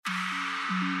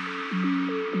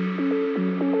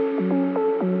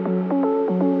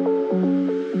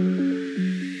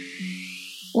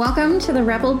Welcome to the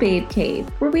Rebel Babe Cave,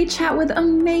 where we chat with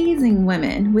amazing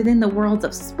women within the worlds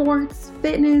of sports,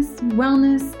 fitness,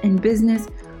 wellness, and business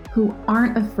who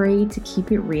aren't afraid to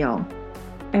keep it real.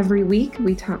 Every week,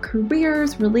 we talk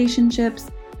careers, relationships,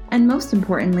 and most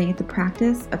importantly, the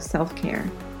practice of self-care.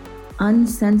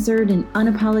 Uncensored and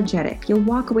unapologetic, you'll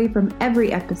walk away from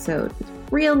every episode with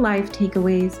real-life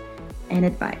takeaways and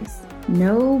advice.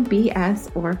 No BS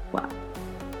or fluff.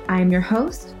 I'm your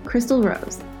host, Crystal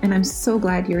Rose, and I'm so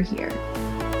glad you're here.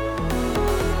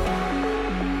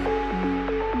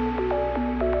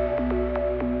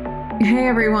 Hey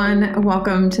everyone,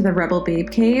 welcome to the Rebel Babe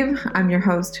Cave. I'm your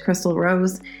host, Crystal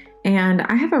Rose, and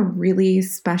I have a really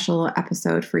special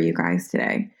episode for you guys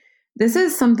today. This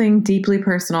is something deeply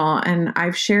personal, and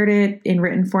I've shared it in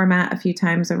written format a few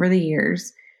times over the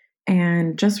years,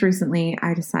 and just recently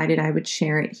I decided I would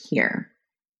share it here.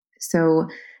 So,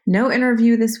 no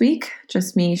interview this week,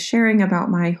 just me sharing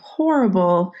about my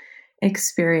horrible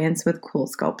experience with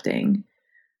CoolSculpting.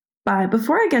 But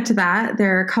before I get to that,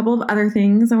 there are a couple of other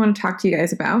things I want to talk to you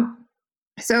guys about.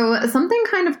 So something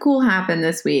kind of cool happened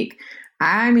this week.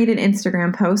 I made an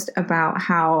Instagram post about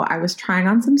how I was trying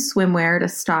on some swimwear to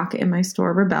stock in my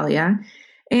store Rebellia,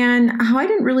 and how I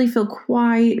didn't really feel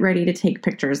quite ready to take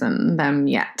pictures in them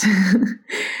yet.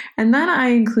 And then I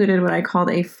included what I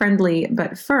called a friendly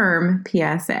but firm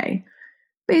PSA.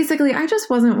 Basically, I just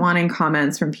wasn't wanting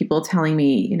comments from people telling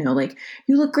me, like,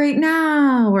 you look great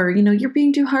now, or, you're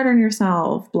being too hard on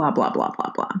yourself, blah, blah, blah,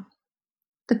 blah, blah.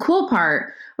 The cool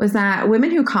part was that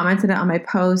women who commented on my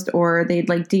post, or they'd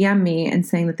DM me and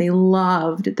saying that they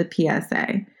loved the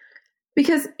PSA.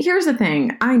 Because here's the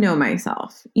thing, I know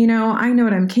myself, I know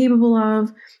what I'm capable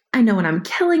of, I know when I'm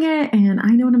killing it, and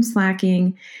I know when I'm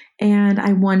slacking, and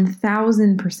I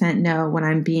 1000% know when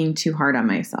I'm being too hard on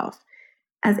myself.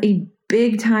 As a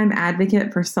big time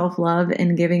advocate for self-love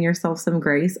and giving yourself some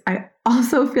grace, I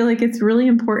also feel like it's really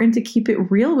important to keep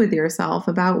it real with yourself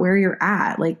about where you're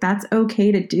at. That's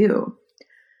okay to do.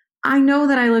 I know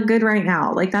that I look good right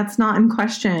now, that's not in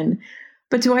question,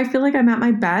 but do I feel like I'm at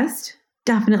my best?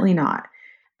 Definitely not.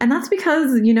 And that's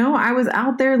because, I was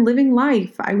out there living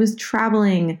life. I was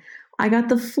traveling. I got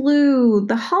the flu.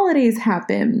 The holidays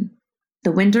happen.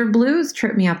 The winter blues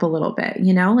trip me up a little bit,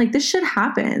 this shit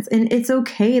happens and it's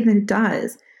okay that it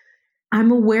does.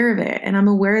 I'm aware of it, and I'm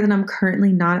aware that I'm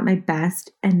currently not at my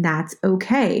best, and that's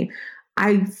okay.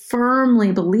 I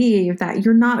firmly believe that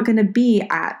you're not going to be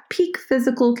at peak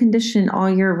physical condition all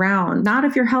year round, not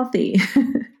if you're healthy.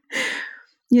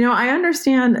 I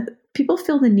understand people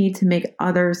feel the need to make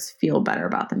others feel better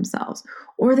about themselves,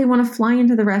 or they want to fly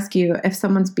into the rescue if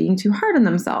someone's being too hard on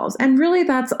themselves. And really,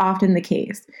 that's often the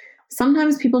case.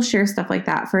 Sometimes people share stuff like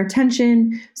that for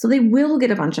attention, so they will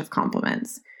get a bunch of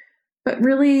compliments. But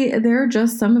really, there are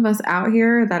just some of us out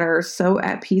here that are so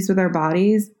at peace with our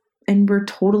bodies, and we're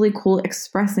totally cool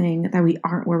expressing that we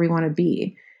aren't where we want to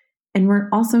be. And we're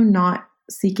also not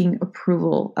seeking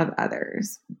approval of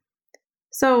others.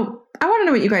 So I want to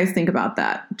know what you guys think about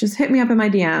that. Just hit me up in my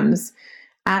DMs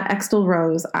at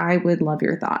 @XstelRose. I would love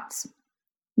your thoughts.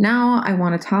 Now I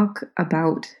want to talk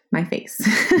about my face.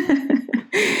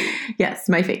 Yes,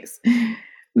 my face.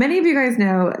 Many of you guys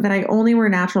know that I only wear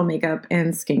natural makeup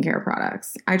and skincare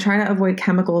products. I try to avoid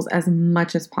chemicals as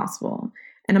much as possible.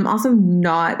 And I'm also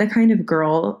not the kind of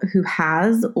girl who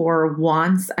has or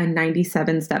wants a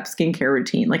 97-step skincare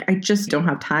routine. I just don't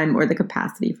have time or the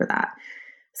capacity for that.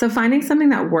 So finding something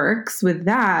that works with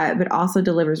that, but also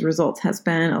delivers results, has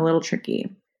been a little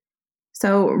tricky.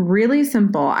 So really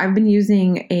simple. I've been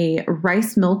using a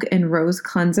rice milk and rose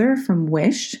cleanser from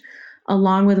Wish,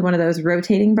 along with one of those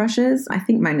rotating brushes. I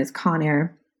think mine is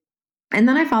Conair. And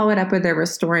then I follow it up with their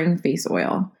restoring face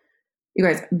oil. You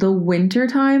guys, the winter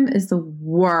time is the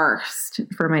worst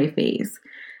for my face.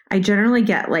 I generally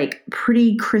get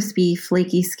pretty crispy,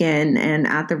 flaky skin, and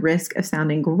at the risk of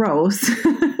sounding gross,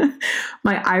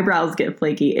 my eyebrows get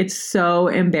flaky. It's so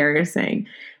embarrassing.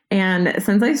 And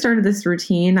since I started this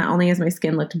routine, not only has my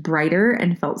skin looked brighter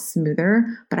and felt smoother,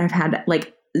 but I've had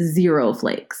 0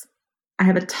 flakes. I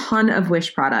have a ton of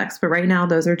Wish products, but right now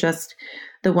those are just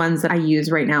the ones that I use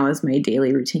right now as my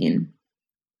daily routine.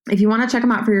 If you want to check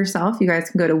them out for yourself, you guys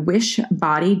can go to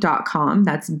wishbody.com.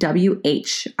 That's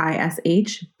WHISH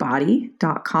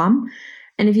body.com.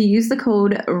 And if you use the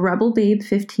code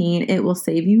RebelBabe15, it will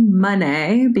save you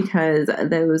money, because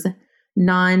those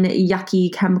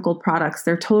non-yucky chemical products,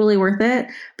 they're totally worth it.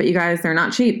 But you guys, they're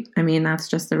not cheap. I mean, that's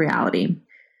just the reality.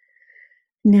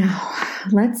 Now,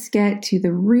 let's get to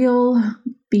the real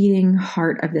beating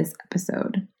heart of this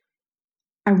episode.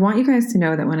 I want you guys to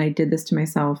know that when I did this to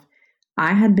myself,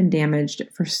 I had been damaged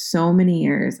for so many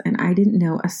years and I didn't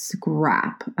know a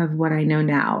scrap of what I know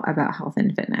now about health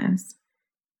and fitness.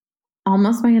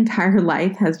 Almost my entire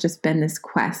life has just been this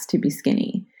quest to be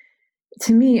skinny.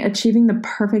 To me, achieving the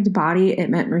perfect body, it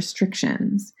meant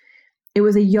restrictions. It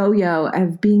was a yo-yo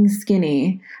of being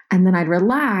skinny, and then I'd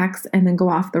relax and then go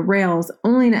off the rails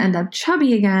only to end up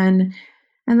chubby again,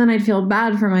 and then I'd feel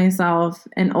bad for myself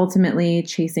and ultimately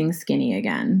chasing skinny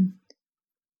again.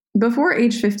 Before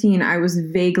age 15, I was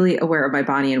vaguely aware of my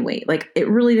body and weight. Like, it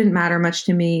really didn't matter much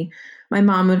to me. My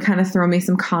mom would kind of throw me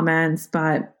some comments,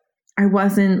 but I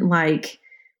wasn't like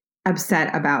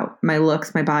upset about my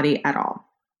looks, my body at all.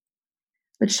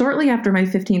 But shortly after my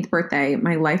 15th birthday,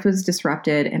 my life was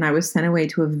disrupted and I was sent away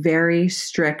to a very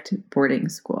strict boarding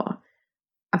school.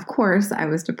 Of course, I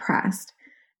was depressed.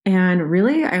 And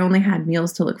really, I only had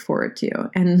meals to look forward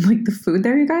to. And like the food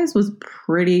there, you guys, was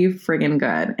pretty friggin'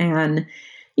 good. And,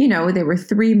 you know, there were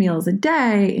 3 meals a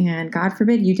day. And God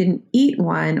forbid you didn't eat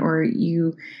one or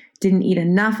you didn't eat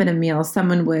enough at a meal,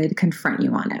 someone would confront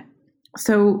you on it.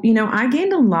 So, you know, I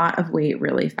gained a lot of weight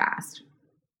really fast.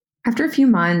 After a few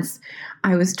months,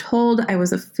 I was told I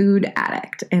was a food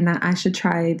addict and that I should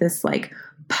try this like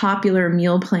popular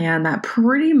meal plan that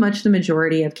pretty much the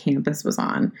majority of campus was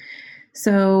on.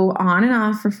 So on and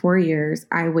off for 4 years,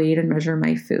 I weighed and measured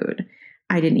my food.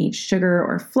 I didn't eat sugar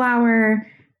or flour.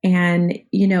 And,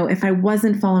 you know, if I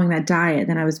wasn't following that diet,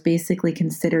 then I was basically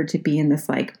considered to be in this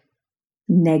like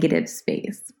negative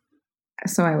space.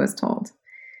 So I was told.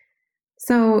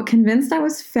 So convinced I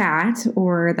was fat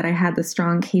or that I had the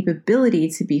strong capability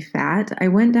to be fat, I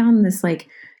went down this like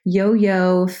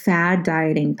yo-yo fad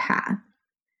dieting path.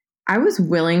 I was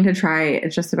willing to try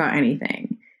just about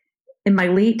anything. In my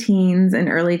late teens and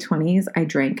early 20s, I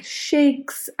drank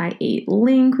shakes, I ate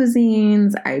lean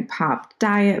cuisines, I popped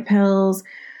diet pills.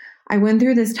 I went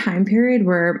through this time period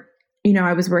where, you know,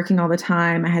 I was working all the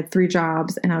time. I had 3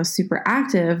 jobs and I was super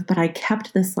active, but I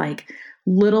kept this like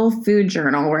little food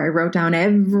journal where I wrote down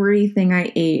everything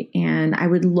I ate and I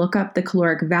would look up the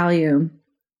caloric value.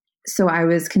 So I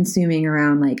was consuming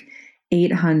around like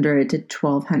 800 to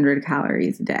 1200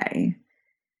 calories a day.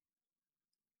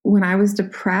 When I was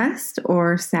depressed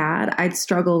or sad, I'd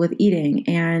struggle with eating.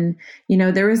 And, you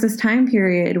know, there was this time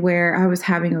period where I was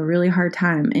having a really hard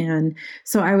time. And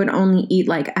so I would only eat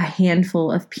like a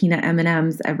handful of peanut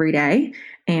M&Ms every day.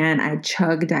 And I'd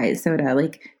chug diet soda,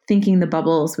 like thinking the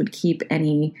bubbles would keep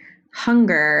any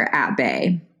hunger at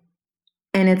bay.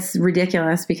 And it's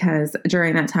ridiculous because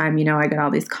during that time, you know, I got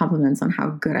all these compliments on how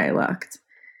good I looked.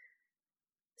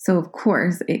 So of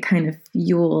course, it kind of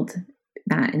fueled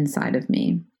that inside of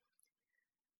me.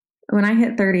 When I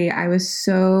hit 30, I was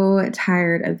so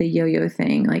tired of the yo-yo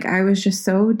thing. Like I was just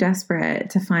so desperate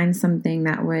to find something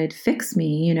that would fix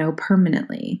me, you know,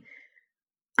 permanently.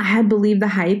 I had believed the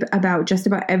hype about just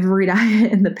about every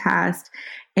diet in the past.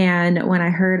 And when I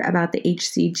heard about the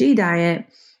HCG diet,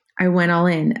 I went all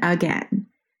in again.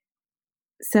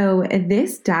 So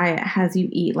this diet has you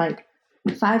eat like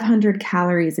 500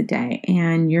 calories a day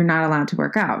and you're not allowed to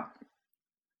work out.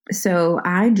 So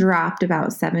I dropped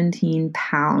about 17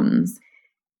 pounds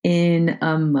in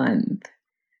a month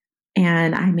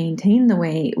and I maintained the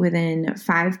weight within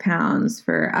 5 pounds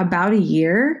for about a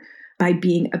year by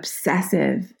being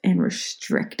obsessive and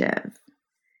restrictive.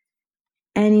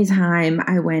 Anytime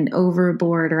I went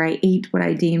overboard or I ate what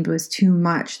I deemed was too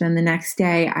much, then the next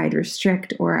day I'd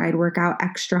restrict or I'd work out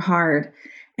extra hard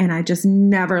and I just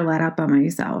never let up on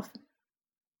myself.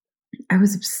 I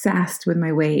was obsessed with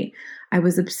my weight. I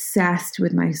was obsessed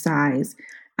with my size.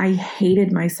 I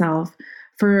hated myself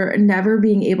for never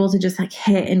being able to just like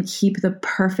hit and keep the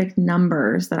perfect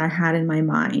numbers that I had in my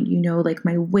mind, you know, like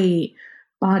my weight,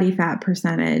 body fat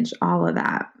percentage, all of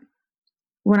that.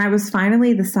 When I was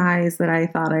finally the size that I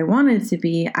thought I wanted to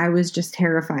be, I was just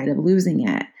terrified of losing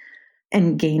it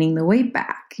and gaining the weight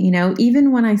back. You know,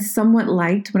 even when I somewhat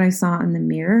liked what I saw in the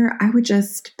mirror, I would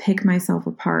just pick myself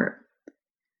apart.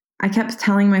 I kept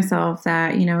telling myself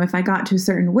that, you know, if I got to a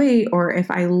certain weight or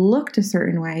if I looked a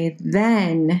certain way,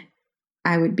 then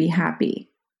I would be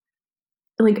happy.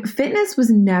 Like fitness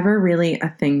was never really a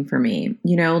thing for me.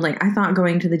 You know, like I thought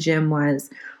going to the gym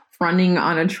was running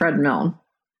on a treadmill.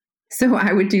 So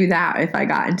I would do that if I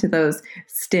got into those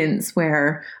stints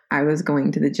where I was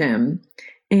going to the gym.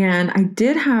 And I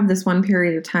did have this one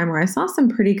period of time where I saw some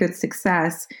pretty good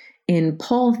success in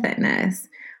pole fitness.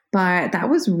 But that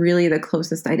was really the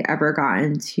closest I'd ever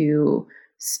gotten to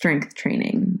strength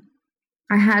training.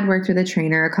 I had worked with a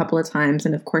trainer a couple of times,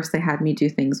 and of course they had me do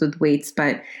things with weights,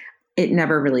 but it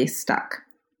never really stuck.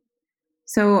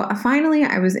 So finally,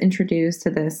 I was introduced to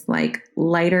this like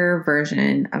lighter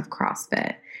version of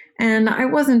CrossFit. And I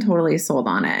wasn't totally sold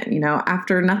on it.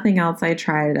 After nothing else I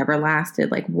tried ever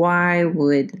lasted, like, why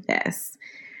would this?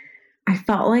 I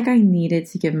felt like I needed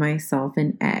to give myself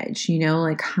an edge,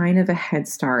 like kind of a head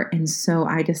start. And so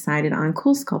I decided on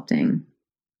CoolSculpting.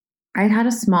 I had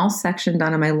a small section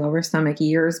done on my lower stomach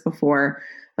years before,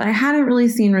 but I hadn't really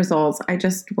seen results. I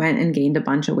just went and gained a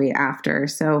bunch of weight after.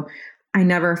 So I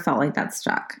never felt like that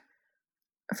stuck.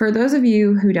 For those of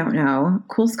you who don't know,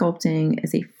 CoolSculpting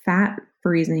is a fat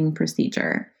freezing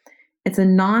procedure. It's a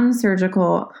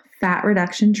non-surgical fat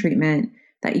reduction treatment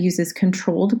that uses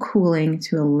controlled cooling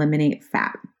to eliminate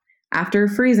fat. After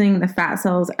freezing, the fat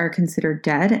cells are considered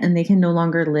dead and they can no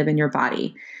longer live in your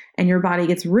body. And your body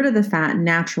gets rid of the fat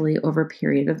naturally over a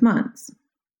period of months.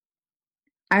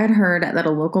 I had heard that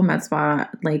a local med spa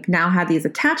now had these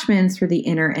attachments for the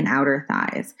inner and outer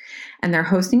thighs. And they're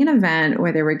hosting an event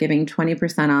where they were giving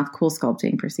 20% off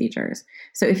CoolSculpting procedures.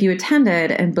 So if you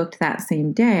attended and booked that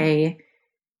same day,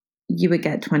 you would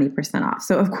get 20% off.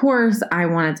 So of course, I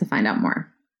wanted to find out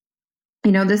more.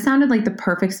 This sounded like the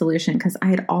perfect solution because I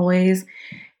had always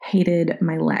hated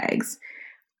my legs.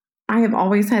 I have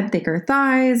always had thicker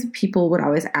thighs. People would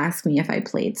always ask me if I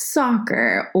played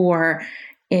soccer or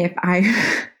if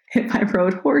I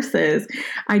rode horses.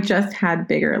 I just had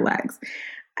bigger legs.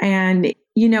 And,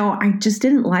 I just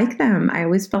didn't like them. I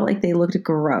always felt like they looked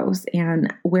gross.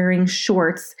 And wearing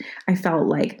shorts, I felt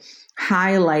like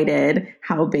highlighted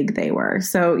how big they were.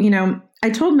 So, I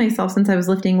told myself since I was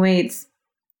lifting weights,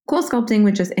 CoolSculpting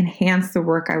would just enhance the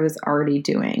work I was already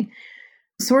doing,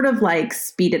 sort of like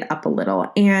speed it up a little.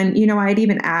 And, I'd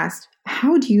even asked,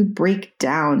 how do you break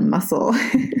down muscle?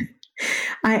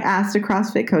 I asked a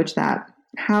CrossFit coach that.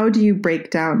 How do you break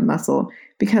down muscle?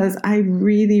 Because I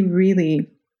really, really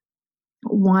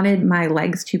wanted my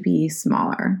legs to be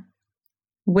smaller,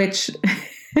 which,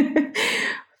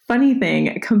 funny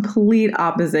thing, complete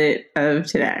opposite of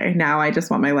today. Now I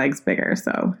just want my legs bigger.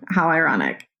 So how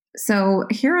ironic. So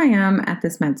here I am at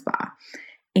this med spa.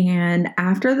 And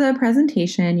after the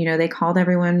presentation, they called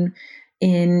everyone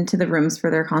into the rooms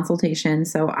for their consultation.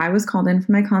 So I was called in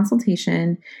for my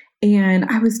consultation and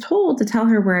I was told to tell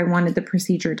her where I wanted the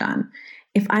procedure done.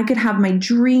 If I could have my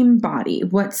dream body,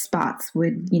 what spots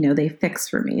would, they fix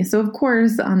for me? So of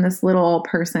course, on this little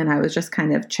person, I was just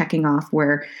kind of checking off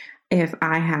where if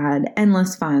I had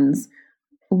endless funds,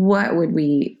 what would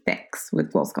we fix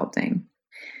with CoolSculpting?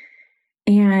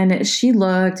 And she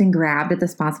looked and grabbed at the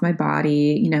spots of my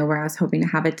body, where I was hoping to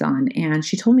have it done. And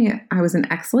she told me I was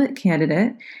an excellent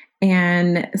candidate.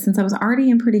 And since I was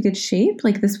already in pretty good shape,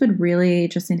 this would really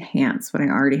just enhance what I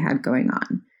already had going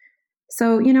on.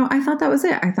 So, I thought that was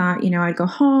it. I thought, I'd go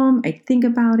home, I'd think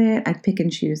about it, I'd pick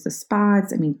and choose the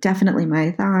spots. Definitely my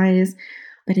thighs.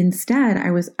 But instead, I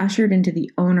was ushered into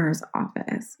the owner's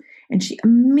office. And she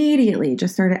immediately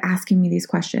just started asking me these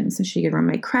questions so she could run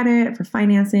my credit for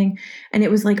financing. And it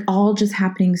was all just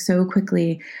happening so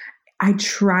quickly. I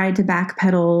tried to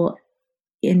backpedal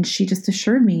and she just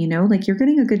assured me, you're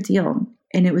getting a good deal.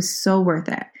 And it was so worth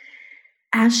it.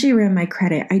 As she ran my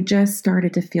credit, I just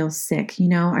started to feel sick.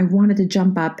 I wanted to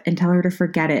jump up and tell her to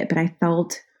forget it, but I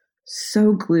felt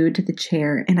so glued to the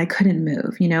chair and I couldn't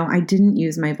move. I didn't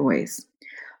use my voice.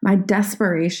 My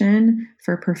desperation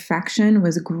for perfection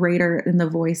was greater than the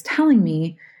voice telling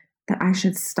me that I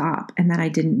should stop and that I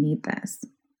didn't need this.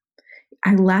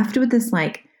 I left with this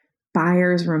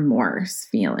buyer's remorse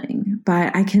feeling,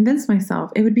 but I convinced myself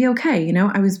it would be okay.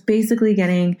 I was basically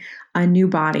getting a new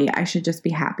body. I should just be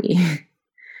happy.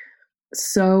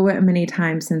 So many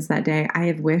times since that day, I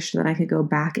have wished that I could go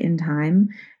back in time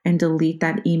and delete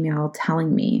that email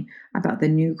telling me about the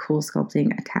new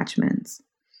CoolSculpting attachments.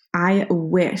 I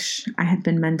wish I had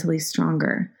been mentally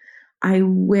stronger. I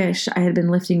wish I had been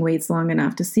lifting weights long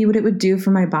enough to see what it would do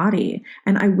for my body.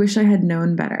 And I wish I had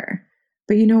known better.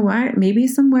 But you know what? Maybe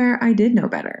somewhere I did know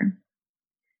better.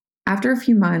 After a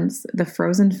few months, the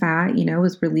frozen fat,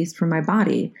 was released from my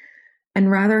body.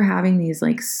 And rather having these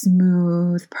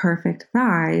smooth, perfect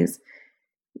thighs,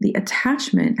 the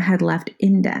attachment had left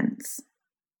indents,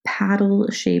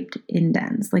 paddle-shaped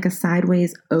indents, like a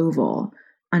sideways oval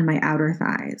on my outer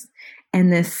thighs,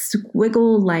 and this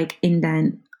squiggle-like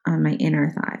indent on my inner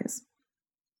thighs.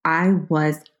 I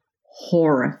was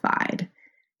horrified.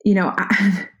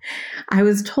 I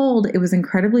was told it was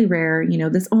incredibly rare.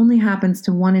 This only happens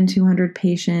to 1 in 200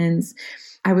 patients.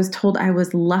 I was told I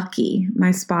was lucky.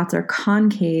 My spots are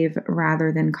concave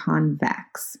rather than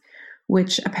convex,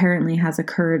 which apparently has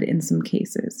occurred in some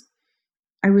cases.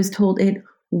 I was told it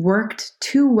worked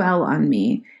too well on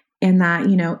me and that,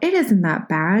 it isn't that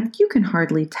bad. You can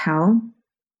hardly tell.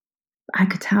 I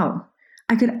could tell.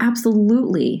 I could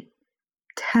absolutely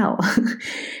tell.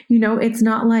 It's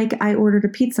not like I ordered a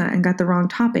pizza and got the wrong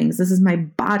toppings. This is my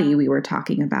body we were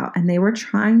talking about. And they were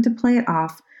trying to play it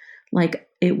off like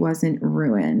it wasn't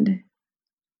ruined.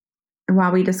 And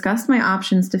while we discussed my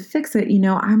options to fix it,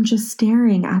 I'm just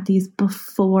staring at these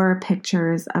before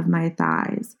pictures of my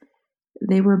thighs.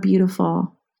 They were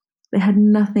beautiful. They had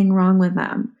nothing wrong with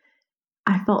them.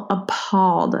 I felt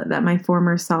appalled that my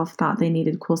former self thought they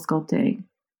needed CoolSculpting.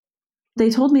 They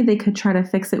told me they could try to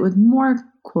fix it with more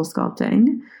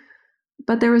CoolSculpting,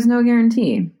 but there was no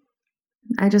guarantee.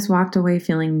 I just walked away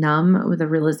feeling numb with the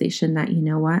realization that,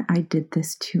 I did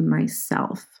this to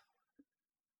myself.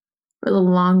 For the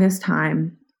longest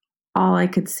time, all I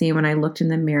could see when I looked in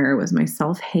the mirror was my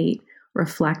self-hate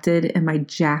reflected in my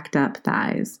jacked up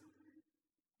thighs.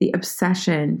 The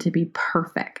obsession to be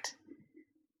perfect.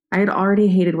 I had already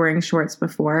hated wearing shorts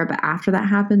before, but after that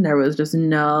happened, there was just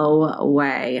no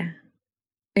way.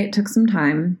 It took some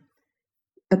time,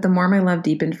 but the more my love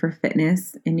deepened for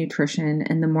fitness and nutrition,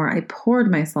 and the more I poured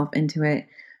myself into it,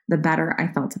 the better I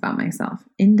felt about myself,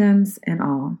 indents and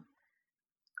all.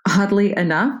 Oddly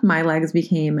enough, my legs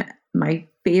became my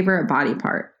favorite body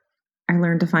part. I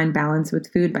learned to find balance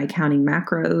with food by counting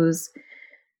macros.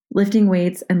 Lifting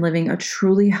weights and living a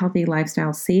truly healthy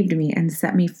lifestyle saved me and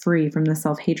set me free from the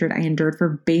self-hatred I endured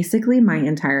for basically my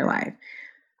entire life.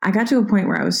 I got to a point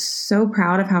where I was so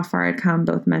proud of how far I'd come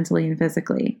both mentally and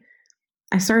physically.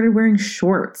 I started wearing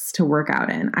shorts to work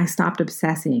out in. I stopped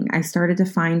obsessing. I started to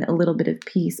find a little bit of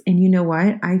peace. And you know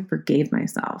what? I forgave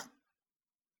myself.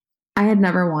 I had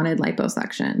never wanted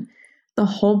liposuction. The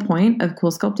whole point of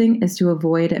CoolSculpting is to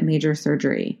avoid major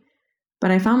surgery. But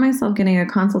I found myself getting a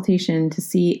consultation to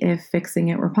see if fixing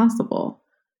it were possible.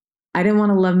 I didn't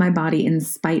want to love my body in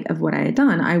spite of what I had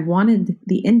done. I wanted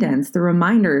the indents, the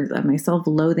reminders of my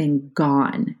self-loathing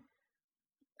gone.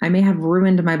 I may have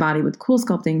ruined my body with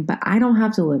CoolSculpting, but I don't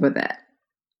have to live with it.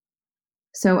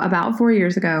 So about 4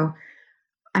 years ago,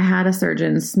 I had a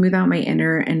surgeon smooth out my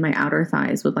inner and my outer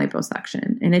thighs with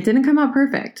liposuction, and it didn't come out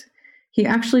perfect. He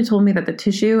actually told me that the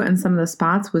tissue and some of the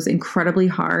spots was incredibly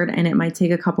hard and it might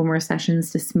take a couple more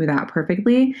sessions to smooth out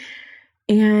perfectly.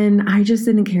 And I just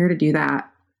didn't care to do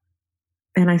that.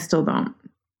 And I still don't.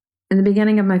 In the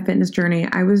beginning of my fitness journey,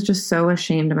 I was just so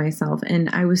ashamed of myself and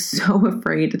I was so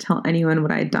afraid to tell anyone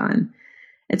what I'd done.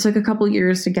 It took a couple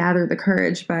years to gather the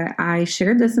courage, but I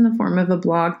shared this in the form of a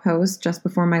blog post just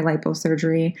before my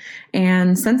liposurgery.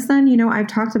 And since then, I've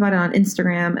talked about it on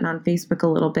Instagram and on Facebook a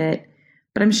little bit.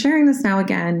 But I'm sharing this now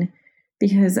again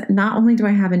because not only do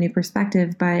I have a new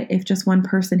perspective, but if just one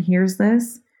person hears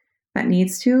this that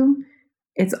needs to,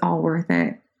 it's all worth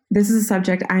it. This is a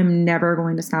subject I'm never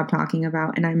going to stop talking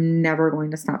about and I'm never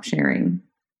going to stop sharing.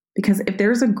 Because if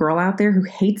there's a girl out there who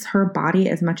hates her body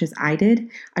as much as I did,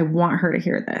 I want her to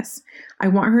hear this. I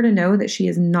want her to know that she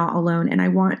is not alone and I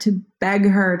want to beg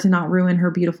her to not ruin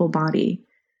her beautiful body.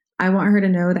 I want her to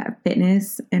know that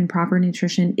fitness and proper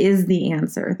nutrition is the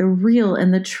answer, the real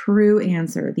and the true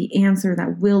answer, the answer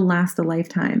that will last a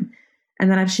lifetime. And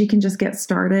that if she can just get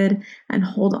started and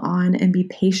hold on and be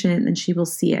patient, then she will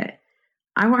see it.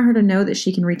 I want her to know that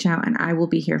she can reach out and I will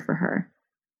be here for her.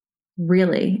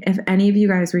 Really, if any of you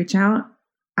guys reach out,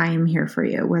 I am here for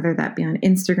you, whether that be on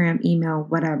Instagram, email,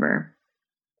 whatever.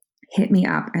 Hit me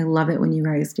up. I love it when you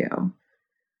guys do.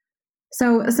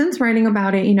 So since writing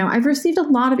about it, I've received a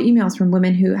lot of emails from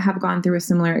women who have gone through a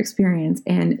similar experience.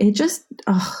 And it just,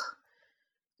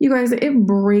 you guys, it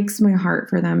breaks my heart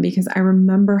for them because I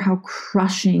remember how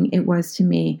crushing it was to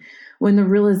me when the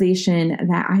realization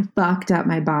that I fucked up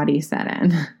my body set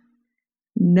in.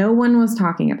 No one was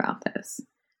talking about this.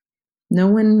 No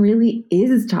one really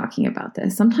is talking about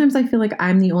this. Sometimes I feel like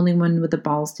I'm the only one with the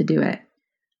balls to do it.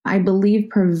 I believe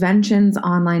Prevention's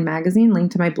online magazine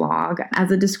linked to my blog as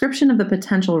a description of the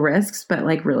potential risks, but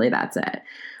really that's it.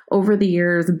 Over the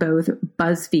years, both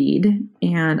BuzzFeed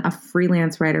and a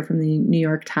freelance writer from the New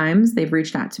York Times, they've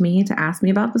reached out to me to ask me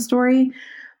about the story,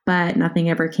 but nothing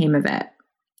ever came of it.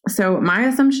 So my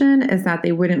assumption is that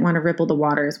they wouldn't want to ripple the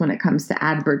waters when it comes to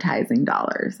advertising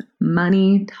dollars.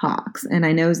 Money talks, and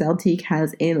I know Zeltique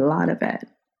has a lot of it.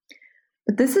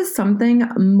 But this is something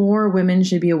more women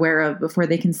should be aware of before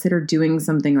they consider doing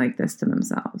something like this to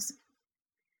themselves.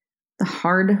 The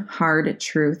hard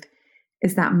truth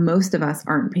is that most of us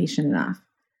aren't patient enough.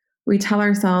 We tell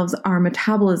ourselves our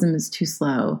metabolism is too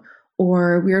slow,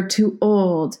 or we're too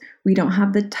old, we don't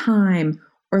have the time,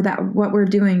 or that what we're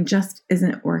doing just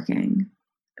isn't working.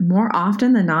 More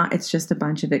often than not, it's just a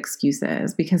bunch of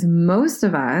excuses because most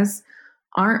of us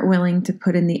aren't willing to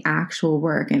put in the actual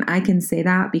work. And I can say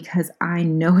that because I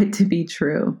know it to be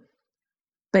true.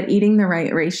 But eating the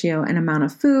right ratio and amount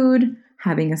of food,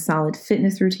 having a solid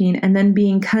fitness routine, and then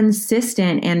being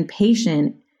consistent and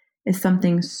patient is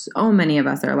something so many of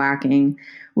us are lacking.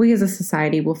 We as a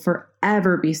society will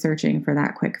forever be searching for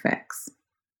that quick fix.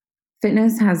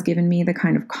 Fitness has given me the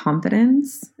kind of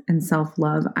confidence and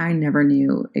self-love I never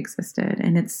knew existed.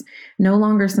 And it's no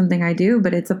longer something I do,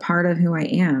 but it's a part of who I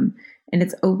am. And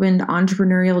it's opened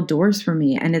entrepreneurial doors for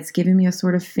me. And it's given me a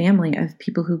sort of family of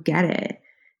people who get it.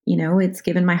 You know, it's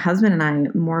given my husband and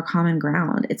I more common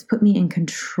ground. It's put me in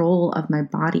control of my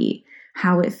body,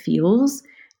 how it feels,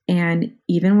 and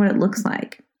even what it looks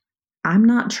like. I'm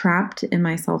not trapped in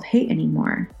my self-hate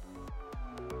anymore.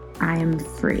 I am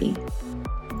free.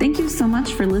 Thank you so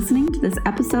much for listening to this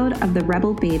episode of the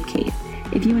Rebel Babe Cave.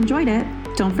 If you enjoyed it,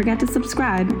 don't forget to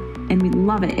subscribe, and we'd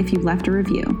love it if you left a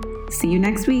review. See you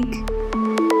next week.